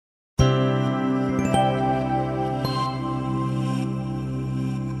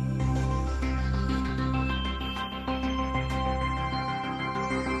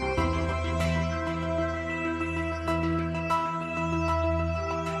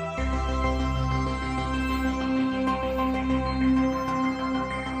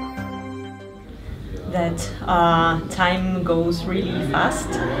that time goes really fast,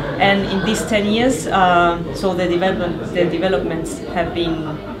 and in these 10 years, so the developments have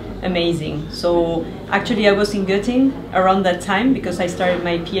been amazing. So actually I was in Göttingen around that time because I started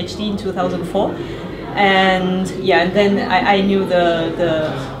my PhD in 2004, and yeah, and then I knew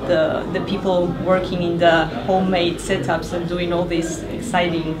the people working in the homemade setups and doing all these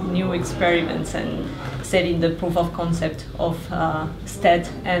exciting new experiments and setting the proof of concept of STED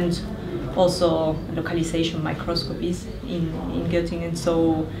and also localization microscopies in Göttingen.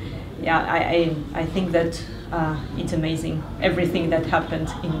 So yeah, I think that it's amazing everything that happened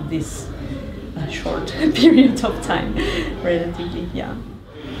in this short period of time, relatively, yeah.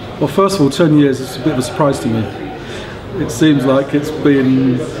 Well, first of all, 10 years is a bit of a surprise to me. It seems like it's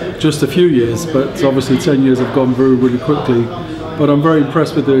been just a few years, but obviously 10 years have gone very, really quickly. But I'm very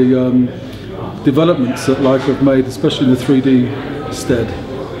impressed with the developments that Leica have made, especially in the 3D STED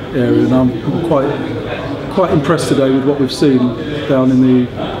area, and I'm quite impressed today with what we've seen down in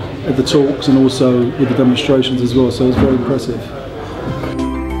the talks and also with the demonstrations as well, so it's very impressive.